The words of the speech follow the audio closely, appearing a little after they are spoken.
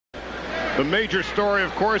The major story,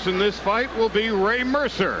 of course, in this fight will be Ray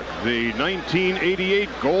Mercer, the 1988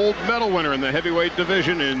 gold medal winner in the heavyweight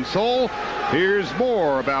division in Seoul. Here's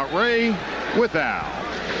more about Ray with Al.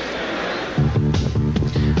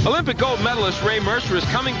 Olympic gold medalist Ray Mercer is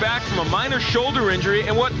coming back from a minor shoulder injury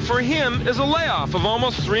and what for him is a layoff of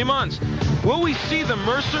almost 3 months. Will we see the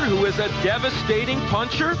Mercer who is a devastating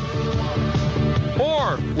puncher?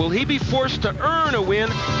 Or will he be forced to earn a win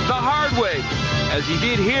the hard way, as he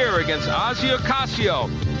did here against Ozzy Ocasio?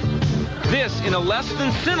 This in a less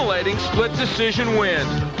than scintillating split decision win.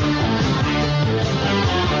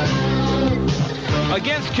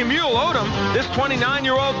 Against Camille Odom, this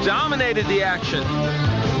 29-year-old dominated the action,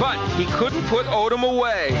 but he couldn't put Odom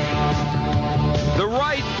away. The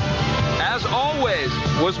right, as always,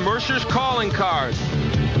 was Mercer's calling card.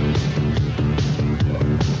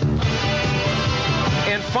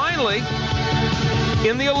 And finally,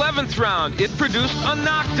 in the 11th round, it produced a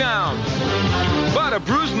knockdown. But a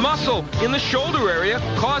bruised muscle in the shoulder area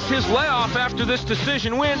caused his layoff after this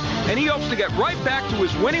decision win, and he hopes to get right back to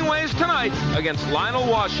his winning ways tonight against Lionel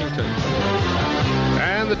Washington.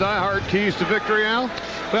 And the die-hard keys to victory, Al?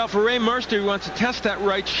 Well, for Ray Mercer, he wants to test that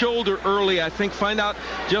right shoulder early. I think find out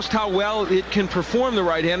just how well it can perform the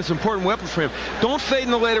right hand. It's an important weapon for him. Don't fade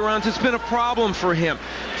in the later rounds. It's been a problem for him.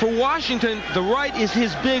 For Washington, the right is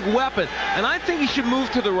his big weapon, and I think he should move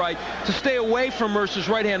to the right to stay away from Mercer's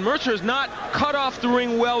right hand. Mercer has not cut off the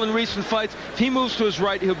ring well in recent fights. If he moves to his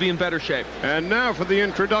right, he'll be in better shape. And now for the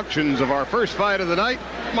introductions of our first fight of the night,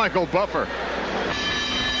 Michael Buffer.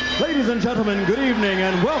 Ladies and gentlemen, good evening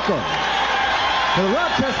and welcome to the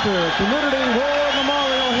Rochester Community War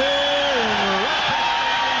Memorial here in Rochester,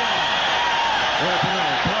 where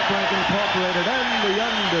tonight, Top Rank Incorporated and the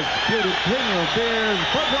undisputed king of beers,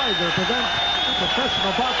 Budweiser, present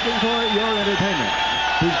professional boxing for your entertainment.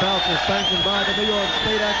 These bouts are sanctioned by the New York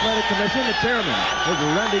State Athletic Commission. The chairman is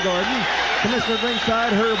Randy Gordon. Commissioner at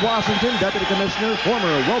ringside, Herb Washington. Deputy Commissioner,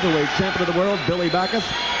 former welterweight champion of the world, Billy Backus.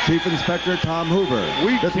 Chief Inspector Tom Hoover.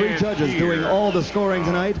 The three judges doing all the scoring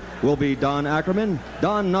tonight will be Don Ackerman,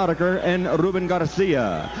 Don Notaker, and Ruben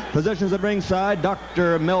Garcia. Positions at ringside,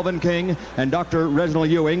 Dr. Melvin King and Dr. Reginald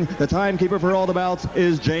Ewing. The timekeeper for all the bouts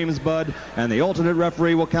is James Budd, and the alternate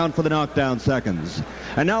referee will count for the knockdown seconds.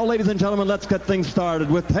 And now, ladies and gentlemen, let's get things started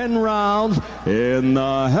with 10 rounds in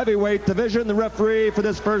the heavyweight division. The referee for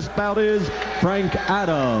this first bout is Frank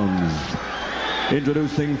Adams.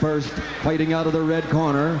 Introducing first, fighting out of the red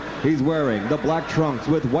corner, he's wearing the black trunks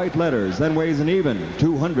with white letters and weighs an even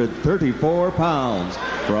 234 pounds.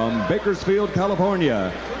 From Bakersfield,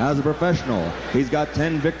 California, as a professional, he's got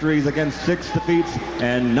 10 victories against 6 defeats,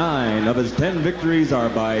 and 9 of his 10 victories are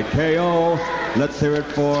by KO. Let's hear it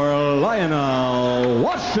for Lionel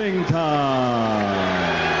Washington.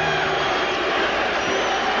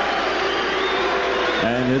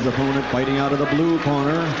 And his opponent fighting out of the blue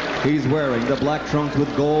corner. He's wearing the black trunks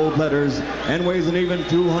with gold letters and weighs an even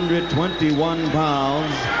 221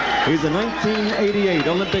 pounds. He's a 1988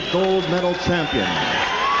 Olympic gold medal champion.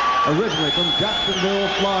 Originally from Jacksonville,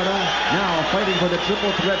 Florida, now fighting for the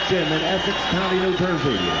Triple Threat Gym in Essex County, New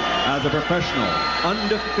Jersey. As a professional,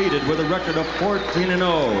 undefeated with a record of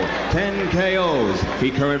 14-0, 10 KOs.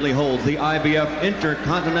 He currently holds the IBF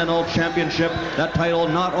Intercontinental Championship, that title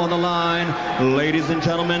not on the line. Ladies and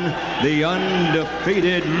gentlemen, the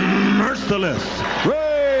undefeated, merciless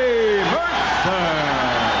Ray Mercer.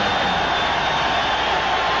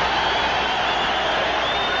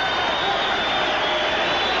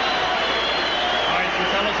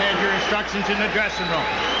 Instructions in the dressing room.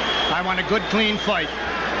 I want a good, clean fight.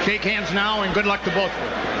 Shake hands now, and good luck to both of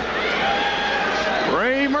you.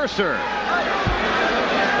 Ray Mercer.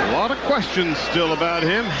 A lot of questions still about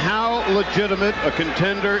him. How legitimate a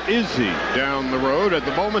contender is he down the road? At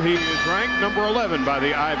the moment, he is ranked number 11 by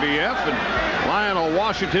the IBF, and Lionel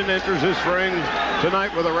Washington enters this ring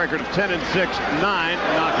tonight with a record of 10-6, 9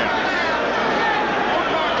 knockouts.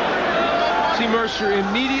 Mercer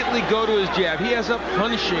immediately go to his jab. He has a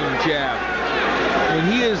punching jab. When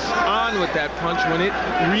he is on with that punch, when it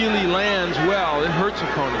really lands well, it hurts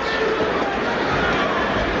opponents.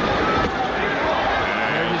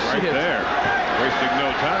 And right there, wasting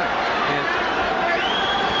no time.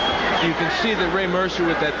 And you can see that Ray Mercer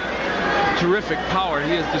with that terrific power,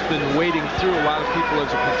 he has just been wading through a lot of people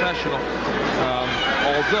as a professional.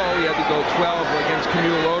 Although he had to go 12 against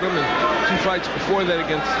Camille Odom, and 2 fights before that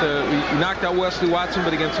against, he knocked out Wesley Watson,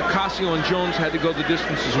 but against Ocasio and Jones had to go the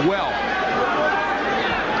distance as well.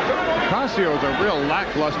 Ocasio a real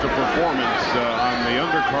lackluster performance on the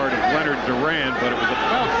undercard of Leonard Duran, but it was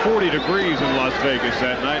about 40 degrees in Las Vegas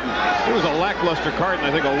that night, and it was a lackluster card, and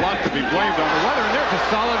I think a lot could be blamed on the weather. And there's a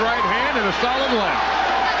solid right hand and a solid left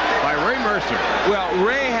by Ray Mercer. Well,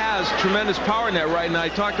 Ray has tremendous power in that right, and I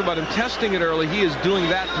talked about him testing it early. He is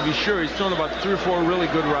doing that to be sure. He's thrown about 3 or 4 really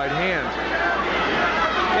good right hands.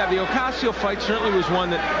 Yeah, the Ocasio fight certainly was one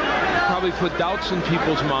that probably put doubts in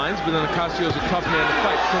people's minds, but then Ocasio's a tough man to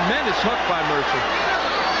fight. Tremendous hook by Mercer.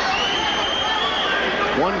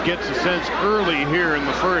 One gets a sense early here in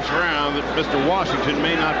the first round that Mr. Washington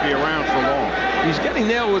may not be around for long. He's getting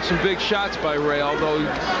nailed with some big shots by Ray, although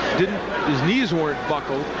his knees weren't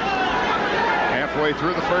buckled. Halfway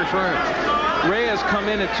through the first round. Ray has come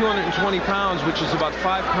in at 220 pounds, which is about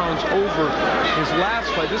 5 pounds over his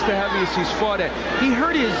last fight. This is the heaviest he's fought at. He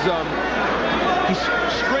hurt his, he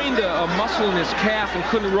strained a muscle in his calf and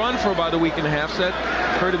couldn't run for about a week and a half, so that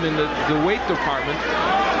hurt him in the weight department.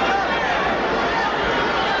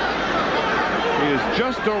 He is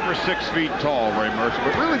just over 6 feet tall, Ray Mercer,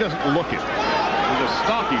 but really doesn't look it. He's a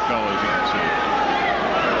stocky fellow, as you can see.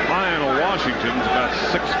 Lionel Washington's about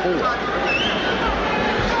 6'4".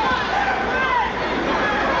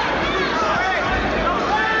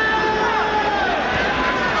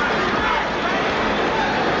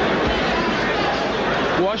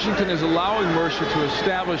 Washington is allowing Mercer to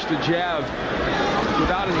establish the jab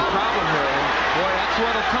without any problem here. And boy, that's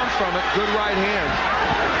what'll come from it. Good right hand.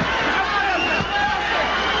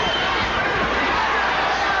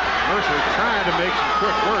 Mercer trying to make some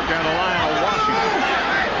quick work out of Lionel Washington.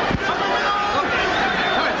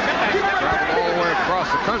 Traveled all the way across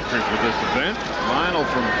the country for this event. Lionel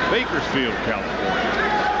from Bakersfield,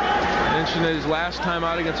 California. Mentioned that his last time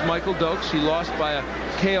out against Michael Dokes, he lost by a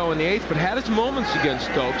KO in the 8th, but had his moments against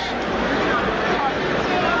Dokes.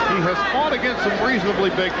 He has fought against some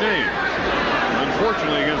reasonably big names.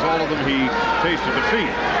 Unfortunately, against all of them, he tasted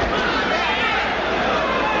defeat.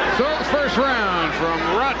 So the first round from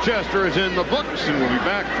Rochester is in the books, and we'll be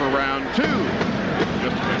back for round 2.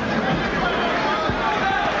 Just a minute.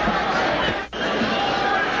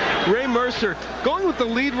 Ray Mercer going with the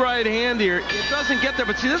lead right hand here. It doesn't get there,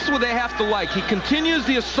 but see, this is what they have to like. He continues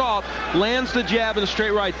the assault, lands the jab and a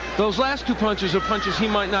straight right. Those last 2 punches are punches he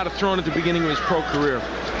might not have thrown at the beginning of his pro career.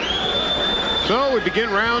 So we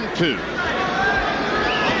begin round 2.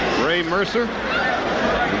 Ray Mercer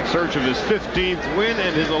in search of his 15th win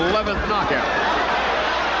and his 11th knockout.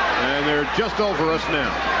 And they're just over us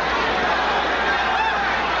now.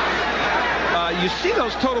 You see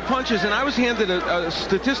those total punches, and I was handed a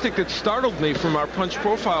statistic that startled me from our punch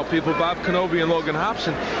profile people, Bob Kenobi and Logan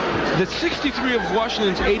Hobson, that 63 of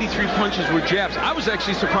Washington's 83 punches were jabs. I was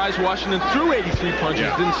actually surprised Washington threw 83 punches.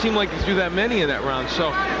 Yeah. Didn't seem like he threw that many in that round.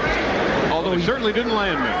 So, although he certainly didn't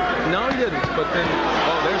land many. No, he didn't. But then,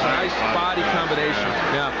 oh, there's a nice body combination.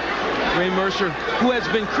 Yeah. Ray Mercer, who has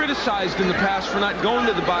been criticized in the past for not going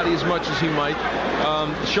to the body as much as he might,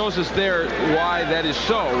 shows us there why that is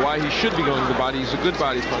so, why he should be going to the body. He's a good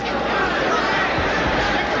body puncher.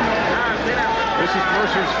 This is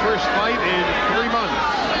Mercer's first fight in 3 months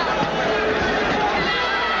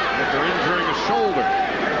after injuring a shoulder.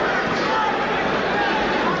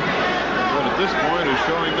 But at this point is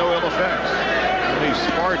showing no ill effects. He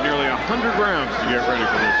sparred nearly 100 rounds to get ready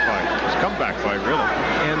for this fight. His comeback fight, really.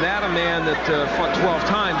 And that a man that fought 12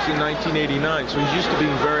 times in 1989, so he's used to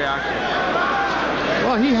being very active.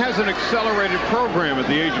 Well, he has an accelerated program at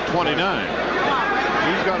the age of 29.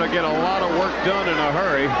 He's got to get a lot of work done in a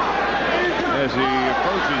hurry as he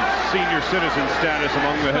approaches senior citizen status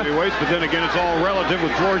among the heavyweights, but then again, it's all relative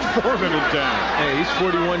with George Foreman in town. Hey, he's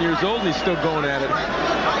 41 years old and he's still going at it.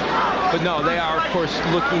 But no, they are, of course,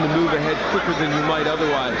 looking to move ahead quicker than you might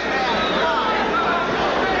otherwise.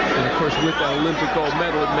 And, of course, with that Olympic gold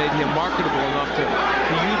medal, it made him marketable enough to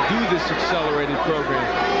do this accelerated program.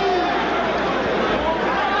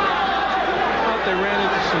 But they ran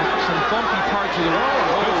into some bumpy parts of the road.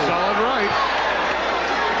 Good solid right.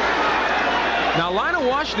 Now, Lionel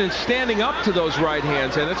Washington's standing up to those right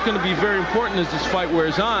hands, and it's going to be very important as this fight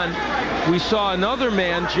wears on. We saw another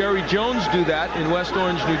man, Jerry Jones, do that in West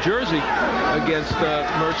Orange, New Jersey, against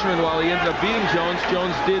Mercer, and while he ended up beating Jones,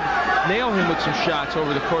 Jones did nail him with some shots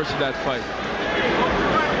over the course of that fight.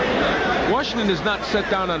 Washington has not set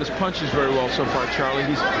down on his punches very well so far, Charlie.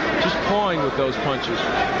 He's just pawing with those punches.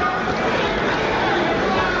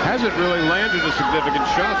 Hasn't really landed a significant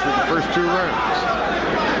shot for the first 2 rounds.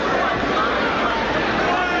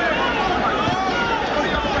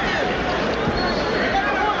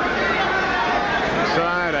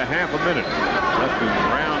 Half a minute left in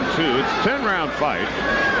round 2. It's a 10-round fight.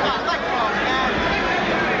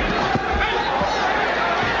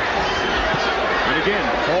 again,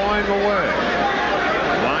 pawing away.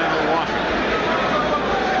 Lionel Washington.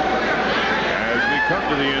 As we come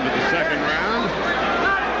to the end of the second round,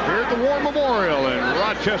 here at the War Memorial in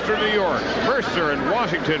Rochester, New York. Mercer and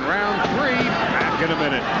Washington, round 3. Back in a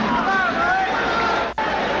minute.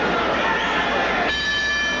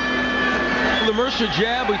 The Mercer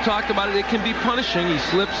jab, we talked about it. It can be punishing. He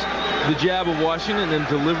slips the jab of Washington and then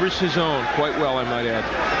delivers his own quite well, I might add.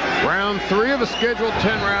 Round 3 of a scheduled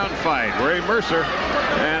 10-round fight. Ray Mercer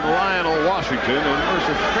and Lionel Washington. And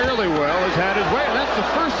Mercer fairly well has had his way. And that's the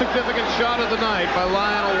first significant shot of the night by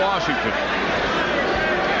Lionel Washington.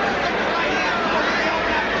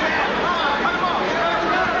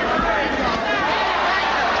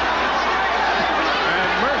 And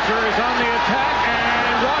Mercer is on the attack,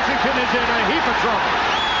 and Washington is in a heap of trouble.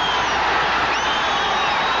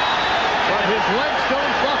 But his legs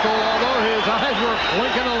don't buckle, although his eyes were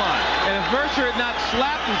blinking a lot. And if Mercer had not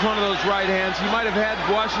slapped in front of those right hands, he might have had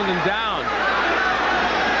Washington down.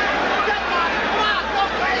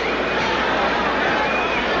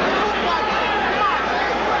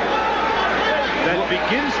 That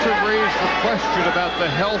begins to raise the question about the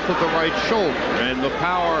health of the right shoulder and the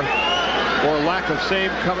power or lack of same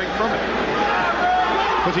coming from it.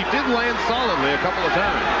 Because he did land solidly a couple of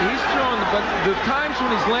times. He's thrown, but the times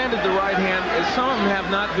when he's landed the right hand, some of them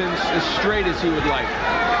have not been as straight as he would like.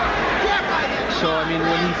 So, I mean,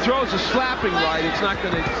 when he throws a slapping right, it's not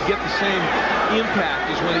going to get the same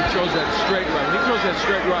impact as when he throws that straight right. When he throws that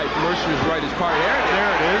straight right, Mercer's right is part.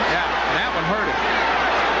 There it is. Yeah, that one hurt him.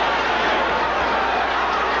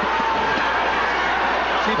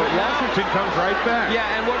 See, but Washington comes right back. Yeah,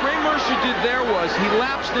 and what Ray Mercer did there was he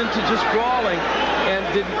lapsed into just brawling and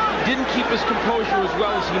didn't keep his composure as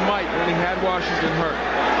well as he might when he had Washington hurt.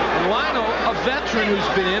 And Lionel, a veteran who's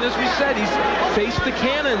been in, as we said, he's faced the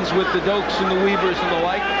cannons with the Dokes and the Weavers and the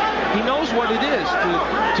like. He knows what it is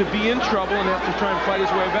to be in trouble and have to try and fight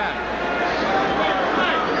his way back.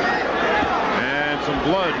 And some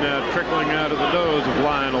blood now trickling out of the nose of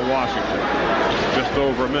Lionel Washington. Just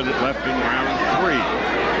over a minute left in round 3.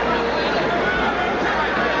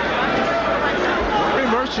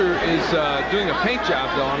 Mercer is doing a paint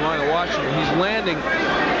job, though, on Lionel Washington. He's landing,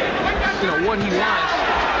 what he wants.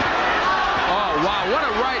 Oh, wow, what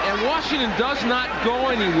a right. And Washington does not go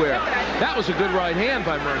anywhere. That was a good right hand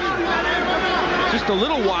by Mercer. Just a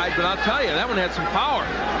little wide, but I'll tell you, that one had some power.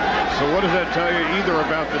 So what does that tell you either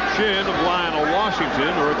about the chin of Lionel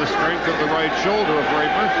Washington or the strength of the right shoulder of Ray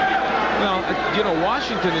Mercer? Well,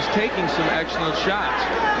 Washington is taking some excellent shots.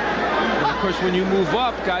 And of course, when you move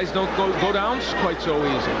up, guys don't go down quite so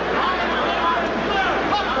easy.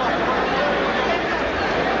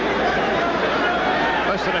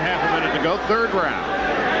 Less than a half a minute to go, third round.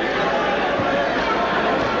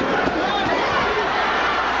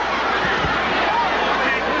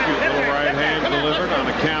 Cute little right hand delivered on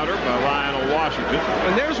a counter by Lionel Washington.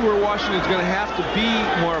 And there's where Washington's going to have to be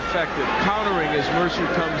more effective, countering as Mercer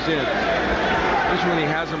comes in. This is when he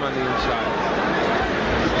has him on the inside.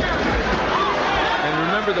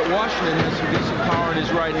 Remember that Washington has some decent power in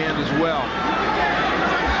his right hand as well.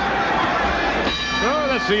 So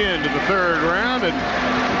that's the end of the third round, and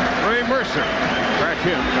Ray Mercer track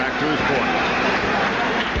him back to his corner.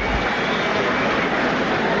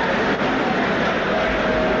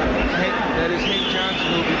 That is Hank Johnson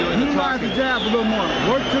who will be doing the talking. Utilize the jab a little more.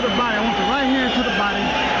 Work to the body. I want the right hand to the body.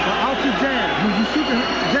 Off the jab. When you shoot the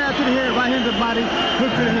jab to the head, right hand to the body,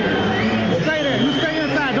 hook to the head. Stay there. You stay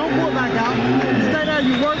inside. Don't pull back out. You stay there.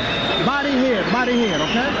 You work body, head,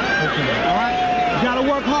 okay? Okay. All right? You got to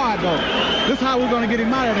work hard, though. This is how we're going to get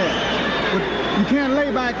him out of there. But you can't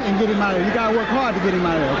lay back and get him out of there. You got to work hard to get him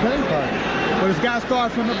out of there, okay? But it's got to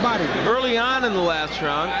start from the body. Early on in the last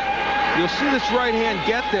round, you'll see this right hand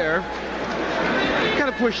get there. Kind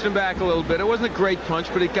of pushed him back a little bit. It wasn't a great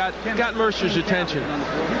punch, but it got Mercer's attention.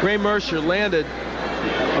 Ray Mercer landed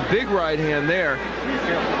a big right hand there.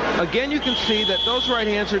 Again, you can see that those right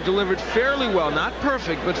hands are delivered fairly well. Not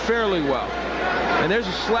perfect, but fairly well. And there's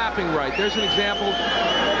a slapping right. There's an example.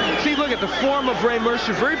 See, look at the form of Ray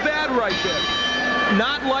Mercer. Very bad right there.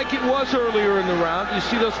 Not like it was earlier in the round. You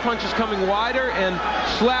see those punches coming wider and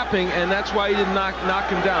slapping, and that's why he didn't knock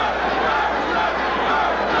him down.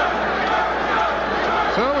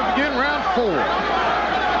 So we begin round 4.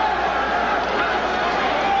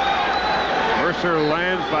 Mercer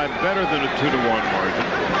lands by better than a 2-to-1 margin.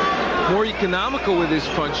 More economical with his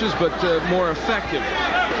punches, but more effective.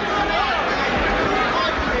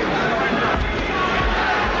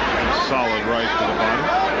 Solid right to the body.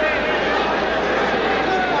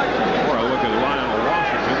 The more I look at Lionel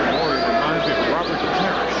Washington, the more he reminds me of Robert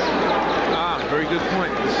Parrish. Ah, very good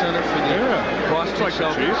point. The center for the Boston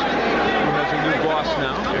himself. He has a new boss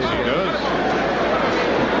now. Yes, he does.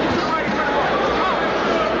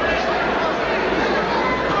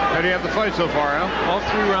 How do you have the fight so far, Al? All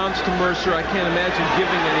 3 rounds to Mercer. I can't imagine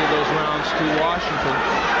giving any of those rounds to Washington.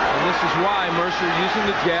 And this is why Mercer using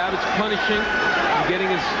the jab, it's punishing and getting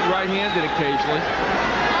his right-handed occasionally.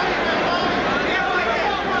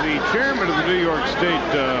 The chairman of the New York State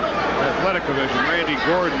Athletic Commission, Randy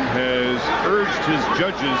Gordon, has urged his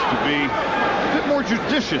judges to be a bit more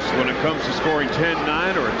judicious when it comes to scoring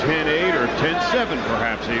 10-9 or 10-8 or 10-7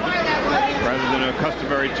 perhaps even, rather than a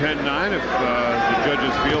customary 10-9. If the judges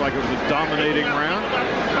feel like it was a dominating round,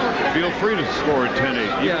 feel free to score at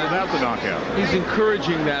 10-8, even without the knockout. He's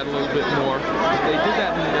encouraging that a little bit more. They did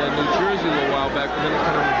that in New Jersey a little while back, and then it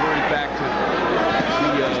kind of reverted back to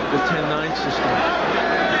the 10-9 system.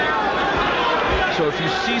 So if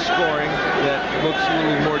you see scoring that looks a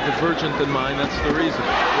little more divergent than mine, that's the reason.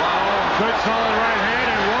 Wow, good solid right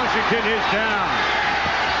hand, and Washington is down.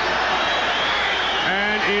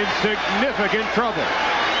 And in significant trouble.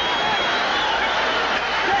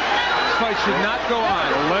 This fight should not go on.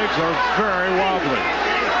 The legs are very wobbly.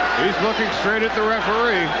 He's looking straight at the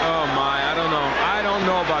referee. Oh my, I don't know. I don't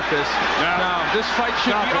know about this. Now, this fight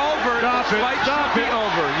should be over. This fight should be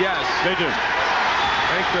over. Yes. They do.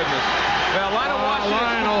 Thank goodness. Well,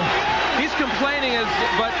 Lionel, he's complaining,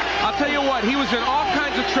 but I'll tell you what, he was in all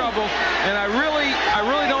kinds of trouble, and I really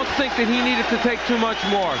don't think that he needed to take too much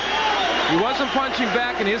more. He wasn't punching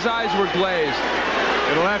back, and his eyes were glazed.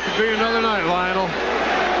 It'll have to be another night, Lionel.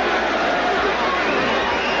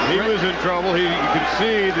 He was in trouble. You can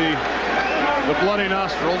see the bloody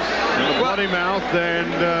nostrils and the bloody mouth, and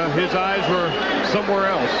his eyes were somewhere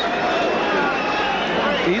else.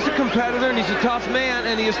 He's a competitor, and he's a tough man,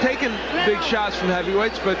 and he has taken big shots from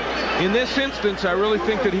heavyweights, but in this instance, I really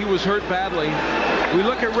think that he was hurt badly. We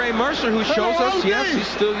look at Ray Mercer, who shows us, yes,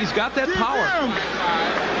 he's got that power.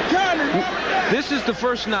 This is the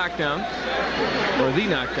first knockdown, or the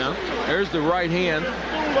knockdown. There's the right hand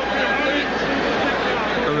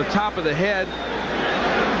on the top of the head.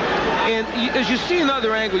 And as you see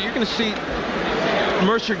another angle, you're going to see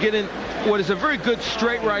Mercer get in what is a very good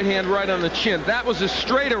straight right hand right on the chin. That was as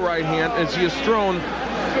straight a right hand as he has thrown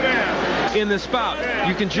in this bout.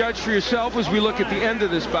 You can judge for yourself as we look at the end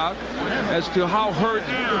of this bout as to how hurt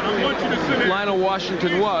Lionel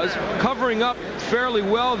Washington was. Covering up fairly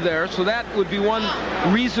well there, so that would be one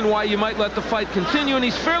reason why you might let the fight continue. And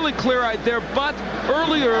he's fairly clear-eyed there, but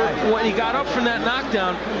earlier when he got up from that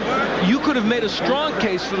knockdown, you could have made a strong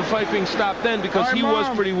case for the fight being stopped then because he was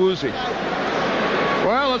pretty woozy.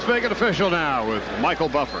 Well, let's make it official now with Michael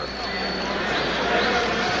Buffer.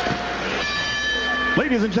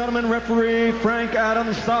 Ladies and gentlemen, referee Frank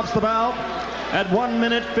Adams stops the bout at 1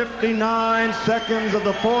 minute 59 seconds of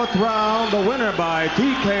the 4th round. The winner by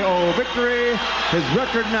TKO victory. His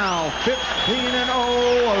record now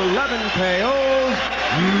 15-0, 11 KOs.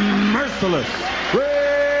 Merciless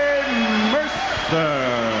Ray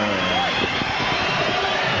Mercer.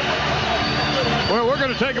 Well, we're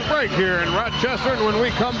going to take a break here in Rochester, and when we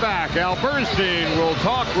come back, Al Bernstein will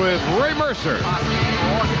talk with Ray Mercer.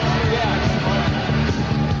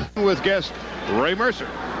 With guest Ray Mercer.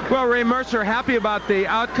 Well, Ray Mercer happy about the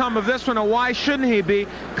outcome of this one, and why shouldn't he be?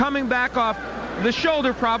 Coming back off the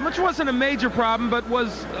shoulder problem, which wasn't a major problem, but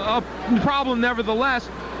was a problem nevertheless.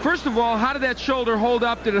 First of all, how did that shoulder hold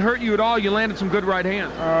up? Did it hurt you at all? You landed some good right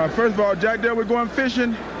hands. First of all, Jack, there we're going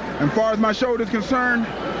fishing. And as far as my shoulder is concerned,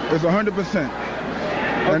 it's 100%.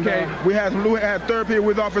 Okay. And, we had therapy. We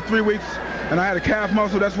was off for 3 weeks, and I had a calf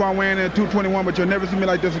muscle. That's why I'm weighing in at 221, but you'll never see me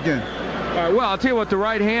like this again. Well, I'll tell you what, the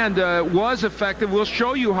right hand was effective. We'll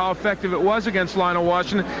show you how effective it was against Lionel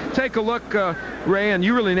Washington. Take a look, Ray, and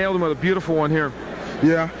you really nailed him with a beautiful one here.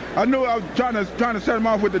 Yeah, I knew I was trying to set him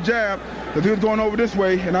off with the jab because he was going over this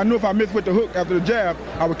way, and I knew if I missed with the hook after the jab,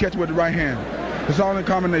 I would catch him with the right hand. It's all in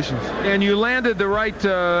combinations. And you landed the right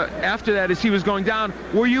after that as he was going down.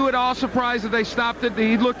 Were you at all surprised that they stopped it?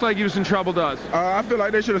 He looked like he was in trouble to us. I feel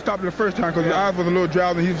like they should have stopped it the first time because his eyes was a little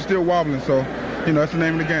drowsy and he was still wobbling. So, you know, that's the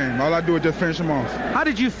name of the game. All I do is just finish him off. How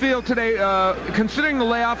did you feel today, considering the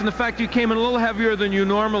layoff and the fact you came in a little heavier than you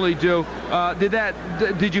normally do?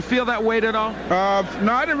 Did you feel that weight at all?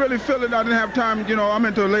 No, I didn't really feel it. I didn't have time. You know, I'm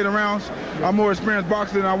into the later rounds. I'm more experienced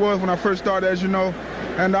boxer than I was when I first started, as you know.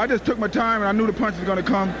 And I just took my time, and I knew the punch was going to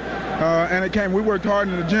come, and it came. We worked hard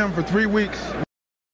in the gym for 3 weeks.